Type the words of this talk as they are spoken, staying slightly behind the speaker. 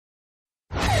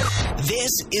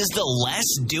This is the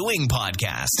Less Doing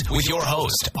Podcast with your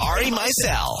host, Ari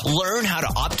Meisel. Learn how to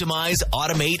optimize,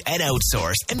 automate, and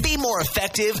outsource and be more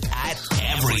effective at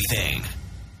everything.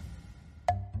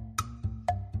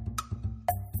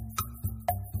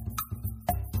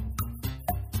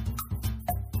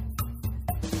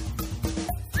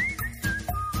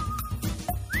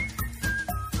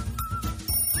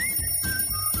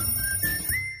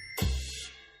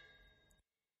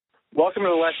 Welcome to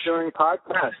the Less Doing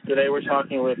Podcast. Today we're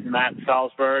talking with Matt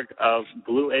Salzberg of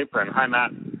Blue Apron. Hi, Matt.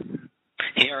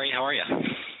 Hey, Ari. How are you?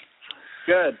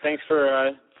 Good. Thanks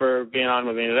for being on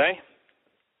with me today.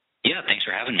 Yeah, thanks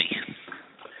for having me.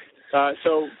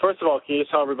 So, first of all, can you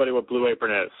just tell everybody what Blue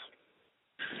Apron is?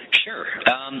 Sure.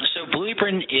 So Blue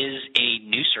Apron is a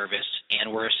new service,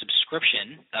 and we're a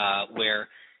subscription where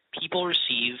people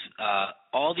receive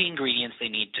all the ingredients they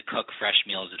need to cook fresh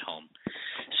meals at home.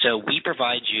 So we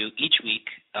provide you each week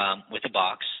with a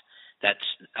box that's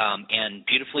and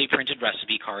beautifully printed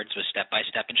recipe cards with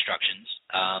step-by-step instructions.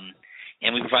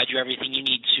 And we provide you everything you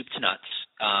need, soup to nuts,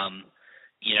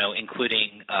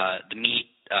 including the meat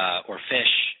or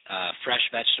fish, fresh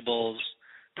vegetables,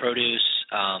 produce,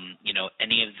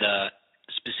 any of the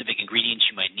specific ingredients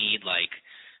you might need, like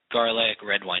garlic,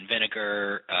 red wine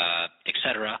vinegar,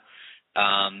 etc.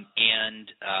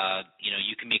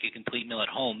 You can make a complete meal at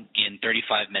home in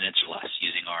 35 minutes or less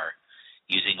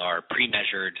using our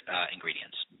pre-measured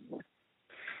ingredients.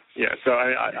 Yeah, so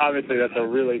obviously that's a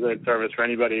really great service for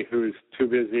anybody who's too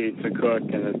busy to cook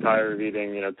and is tired of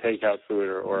eating, takeout food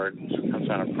or some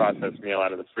kind of processed meal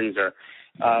out of the freezer.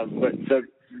 But so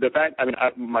the fact,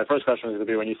 my first question was going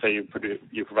to be when you say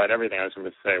you provide everything, I was going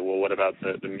to say, well, what about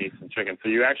the meats and chicken? So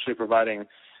you're actually providing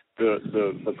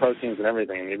the proteins and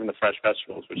everything, and even the fresh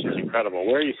vegetables, which is incredible.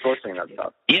 Where are you sourcing that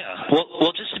stuff? Yeah,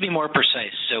 well, just to be more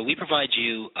precise, so we provide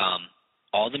you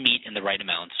all the meat in the right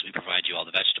amounts. We provide you all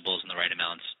the vegetables in the right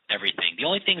amounts, everything. The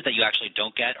only things that you actually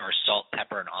don't get are salt,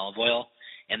 pepper, and olive oil.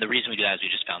 And the reason we do that is we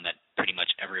just found that pretty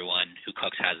much everyone who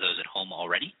cooks has those at home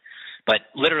already. But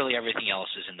literally everything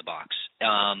else is in the box.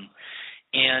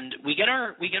 And we get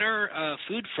our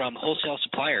food from wholesale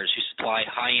suppliers who supply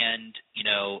high-end,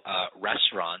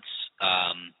 restaurants,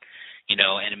 and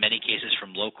in many cases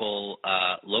from local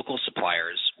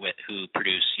suppliers who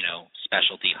produce,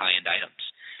 specialty high-end items.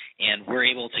 And we're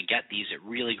able to get these at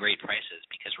really great prices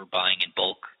because we're buying in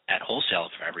bulk at wholesale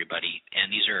for everybody.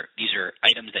 And these are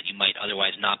items that you might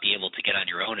otherwise not be able to get on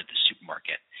your own at the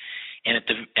supermarket.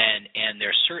 And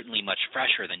they're certainly much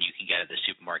fresher than you can get at the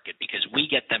supermarket because we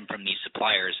get them from these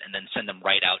suppliers and then send them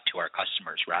right out to our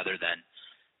customers rather than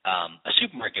a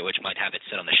supermarket, which might have it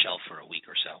sit on the shelf for a week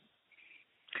or so.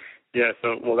 Yeah,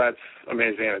 well, that's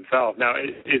amazing in itself. Now,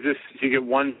 is this, do you get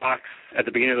one box at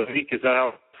the beginning of the week? Is that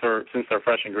how, since they're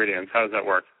fresh ingredients, how does that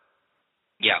work?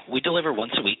 Yeah, we deliver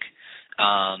once a week,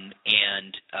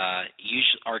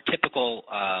 usually our typical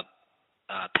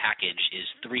package is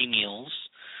 3 meals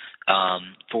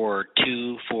for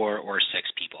 2, 4, or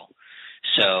 6 people.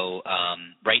 So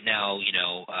right now,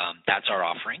 that's our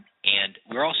offering, and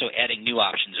we're also adding new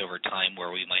options over time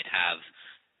where we might have,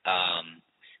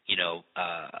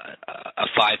 a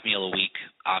 5-meal-a-week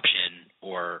option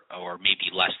or maybe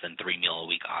less than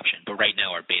 3-meal-a-week option. But right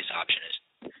now, our base option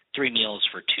is 3 meals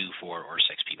for 2, 4, or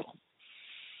 6 people.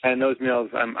 And those meals,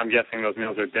 I'm guessing those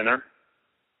meals are dinner?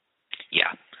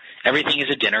 Yeah. Everything is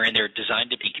a dinner, and they're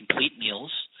designed to be complete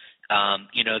meals.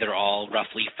 They're all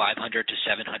roughly 500 to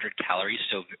 700 calories,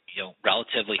 so,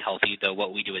 relatively healthy, though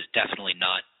what we do is definitely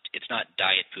it's not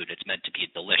diet food. It's meant to be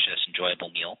a delicious, enjoyable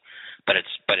meal, but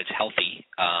it's healthy.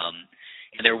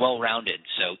 And they're well-rounded,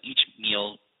 so each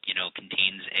meal,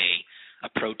 contains a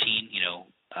protein,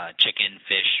 chicken,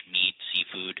 fish, meat,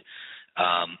 seafood,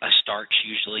 a starch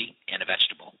usually, and a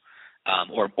vegetable.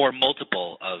 Or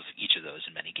multiple of each of those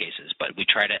in many cases, but we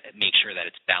try to make sure that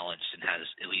it's balanced and has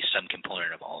at least some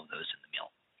component of all of those in the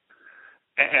meal.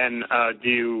 And do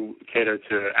you cater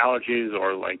to allergies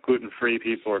or like gluten-free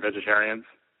people or vegetarians?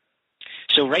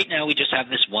 So right now we just have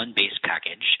this one base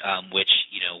package, which,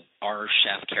 our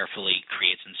chef carefully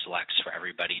creates and selects for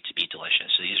everybody to be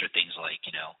delicious. So these are things like,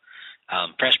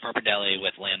 fresh pappardelle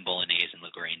with lamb bolognese and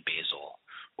Lagrange basil,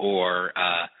 or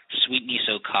sweet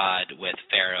miso cod with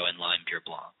farro and lime beer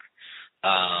blanc,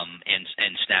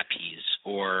 and snap peas,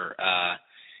 or a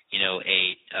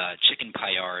chicken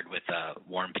paillard with a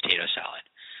warm potato salad.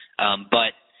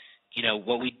 But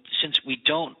since we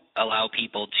don't allow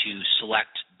people to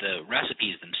select the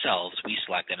recipes themselves, we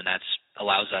select them, and that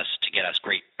allows us to get us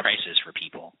great prices for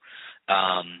people.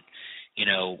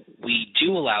 We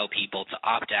do allow people to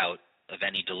opt out of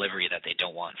any delivery that they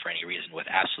don't want for any reason with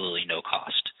absolutely no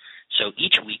cost. So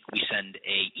each week we send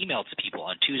a email to people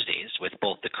on Tuesdays with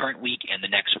both the current week and the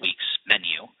next week's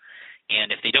menu.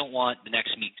 And if they don't want the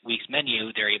next week's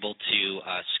menu, they're able to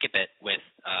skip it with,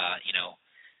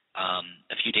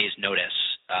 a few days'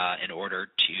 notice in order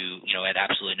to, at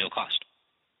absolutely no cost.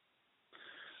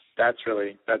 That's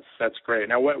great.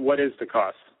 Now, what is the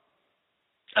cost?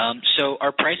 So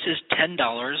our price is $10,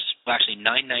 well, actually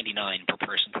 $9.99 per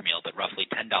person per meal, but roughly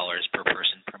 $10 per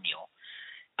person per meal,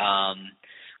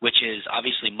 which is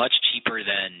obviously much cheaper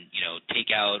than,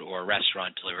 takeout or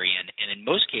restaurant delivery, and in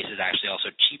most cases actually also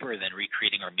cheaper than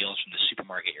recreating our meals from the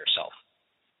supermarket yourself.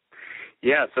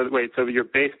 Yeah. So your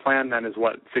base plan then is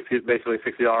what? Basically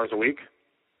 $60 a week?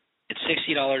 It's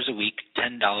 $60 a week,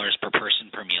 $10 per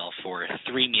person per meal for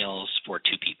 3 meals for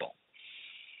 2 people.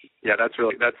 Yeah, that's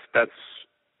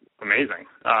amazing.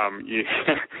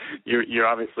 You're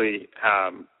obviously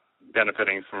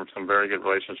benefiting from some very good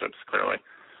relationships, clearly.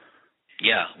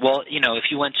 Yeah. Well,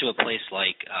 if you went to a place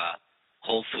like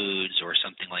Whole Foods or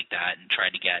something like that and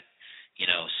tried to get,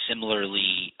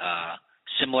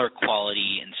 similar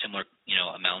quality and similar,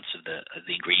 amounts of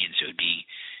the ingredients, it would be,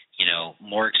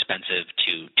 more expensive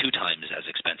to 2 times as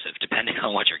expensive, depending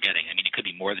on what you're getting. I mean, it could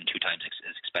be more than 2 times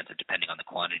as expensive depending on the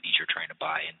quantities you're trying to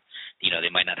buy. And, they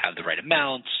might not have the right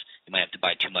amounts. You might have to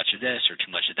buy too much of this or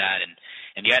too much of that.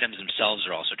 And the items themselves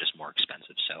are also just more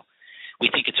expensive. So we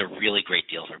think it's a really great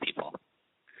deal for people.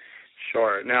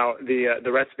 Sure. Now,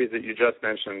 the recipes that you just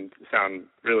mentioned sound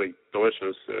really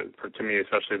delicious to me,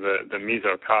 especially the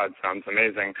miso cod sounds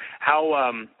amazing.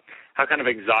 How kind of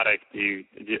exotic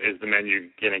is the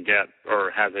menu going to get, or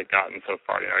has it gotten so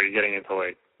far? Are you getting into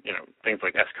things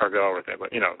like escargot or things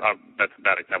like, that's a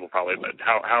bad example probably, but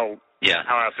how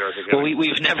out there is it getting? Well,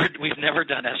 we've never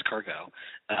done escargot.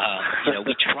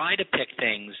 We try to pick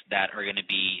things that are going to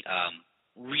be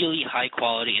really high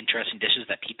quality, interesting dishes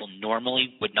that people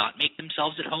normally would not make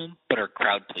themselves at home, but are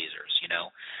crowd pleasers.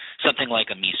 Something like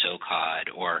a miso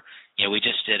cod, or we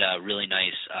just did a really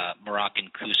nice Moroccan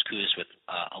couscous with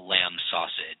a lamb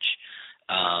sausage.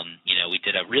 We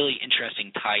did a really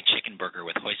interesting Thai chicken burger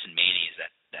with hoisin mayonnaise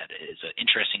that is an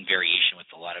interesting variation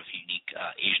with a lot of unique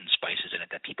Asian spices in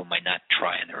it that people might not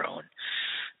try on their own.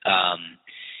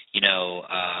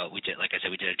 We did, like I said,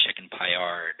 we did a chicken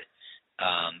paillard.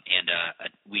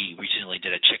 We recently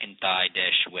did a chicken thigh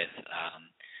dish with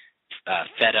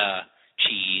feta,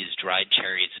 cheese, dried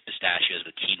cherries, pistachios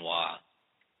with quinoa.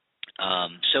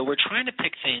 So we're trying to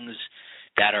pick things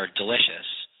that are delicious,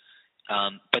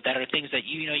 but that are things that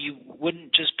you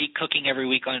wouldn't just be cooking every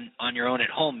week on your own at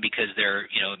home because they're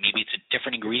maybe it's a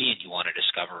different ingredient you want to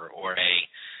discover, or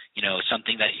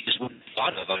something that you just wouldn't have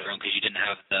thought of on your own because you didn't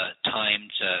have the time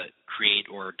to create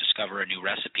or discover a new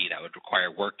recipe that would require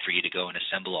work for you to go and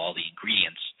assemble all the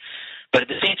ingredients. But at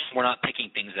the same time, we're not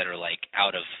picking things that are like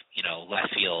out of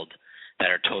left field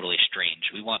that are totally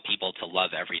strange. We want people to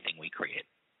love everything we create.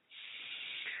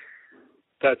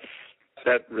 That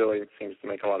really seems to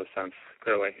make a lot of sense,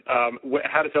 clearly.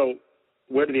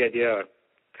 Where did the idea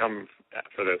come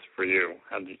for this for you?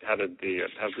 How did the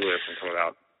relation come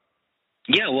about?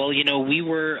 Yeah, well, we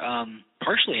were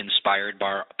partially inspired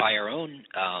by our own,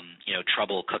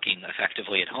 trouble cooking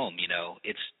effectively at home.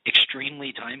 It's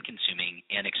extremely time-consuming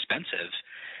and expensive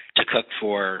to cook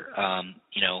for,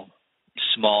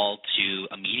 small to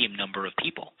a medium number of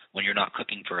people when you're not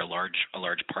cooking for a large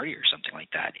party or something like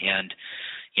that. And,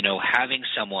 having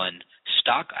someone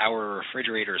stock our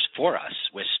refrigerators for us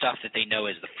with stuff that they know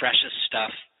is the freshest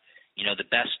stuff,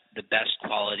 the best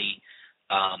quality.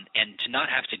 And to not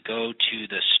have to go to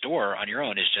the store on your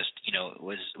own is just,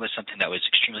 was something that was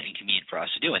extremely inconvenient for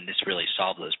us to do, and this really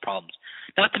solved those problems.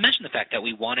 Not to mention the fact that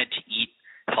we wanted to eat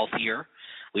healthier.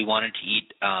 We wanted to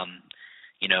eat,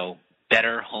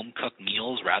 better home-cooked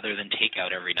meals rather than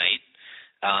takeout every night,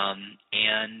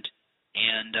 and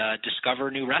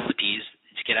discover new recipes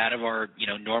to get out of our,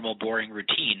 normal boring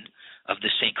routine of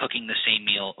cooking the same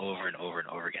meal over and over and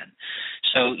over again.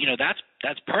 So,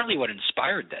 that's partly what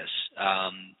inspired this.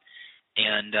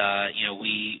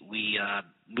 We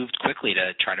moved quickly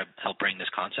to try to help bring this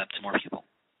concept to more people.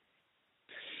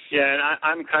 Yeah, and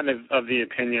I'm kind of the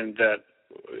opinion that,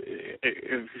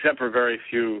 except for very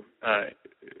few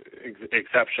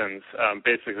exceptions,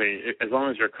 basically, as long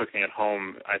as you're cooking at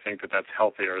home, I think that's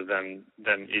healthier than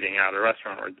eating out at a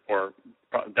restaurant or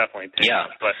definitely takeout. Yeah,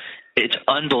 but it's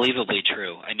unbelievably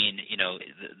true. I mean,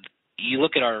 you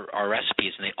look at our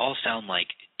recipes and they all sound like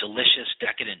delicious,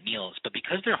 decadent meals, but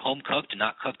because they're home cooked and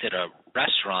not cooked at a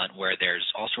restaurant where there's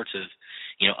all sorts of,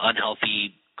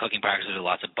 unhealthy cooking practices with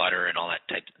lots of butter and all that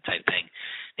type thing,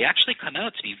 they actually come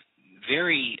out to be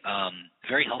very,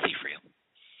 very healthy for you.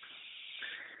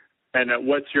 And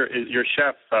what's your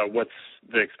chef? What's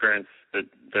the experience that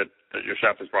your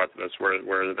chef has brought to this? Where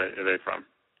are they from?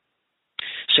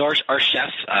 So our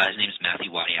chef, his name is Matthew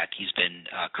Wadiak. He's been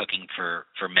cooking for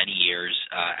many years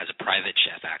as a private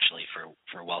chef, actually,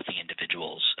 for wealthy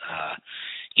individuals,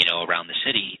 around the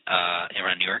city,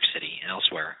 around New York City and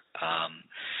elsewhere.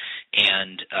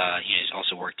 He's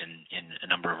also worked in a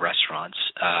number of restaurants.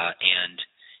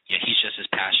 He's just as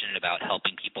passionate about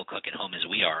helping people cook at home as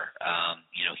we are.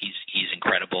 He's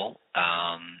incredible.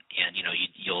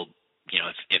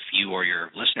 If you or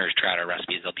your listeners try out our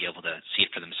recipes, they'll be able to see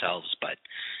it for themselves. But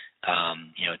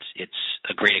it's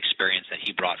a great experience that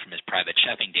he brought from his private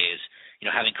chefing days,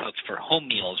 having cooked for home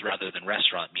meals rather than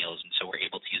restaurant meals. And so we're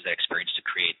able to use that experience to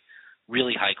create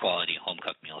really high quality home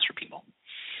cooked meals for people.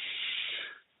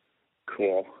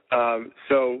 Cool.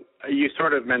 So you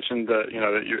sort of mentioned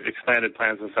your expanded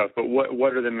plans and stuff, but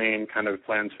what are the main kind of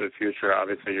plans for the future?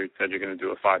 Obviously, you said you're going to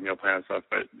do a 5-meal plan and stuff,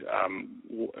 but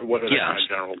what are the kind of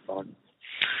general plans?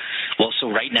 Well,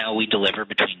 so right now we deliver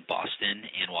between Boston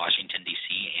and Washington,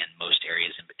 D.C. and most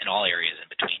areas, in all areas in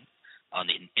between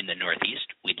in the Northeast.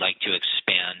 We'd like to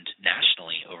expand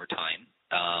nationally over time.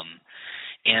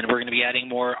 And we're going to be adding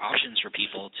more options for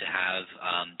people to have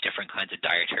different kinds of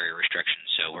dietary restrictions.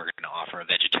 So we're going to offer a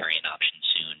vegetarian option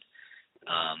soon,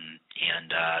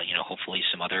 hopefully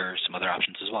some other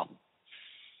options as well.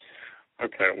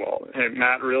 Okay, well, hey,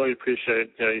 Matt, really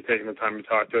appreciate you taking the time to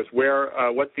talk to us.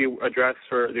 What's the address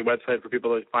for the website for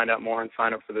people to find out more and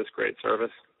sign up for this great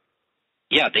service?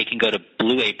 Yeah, they can go to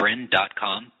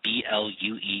blueapron.com,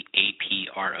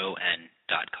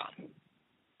 BLUEAPRON.com.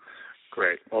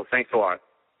 Great. Well, thanks a lot.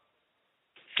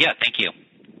 Yeah, thank you.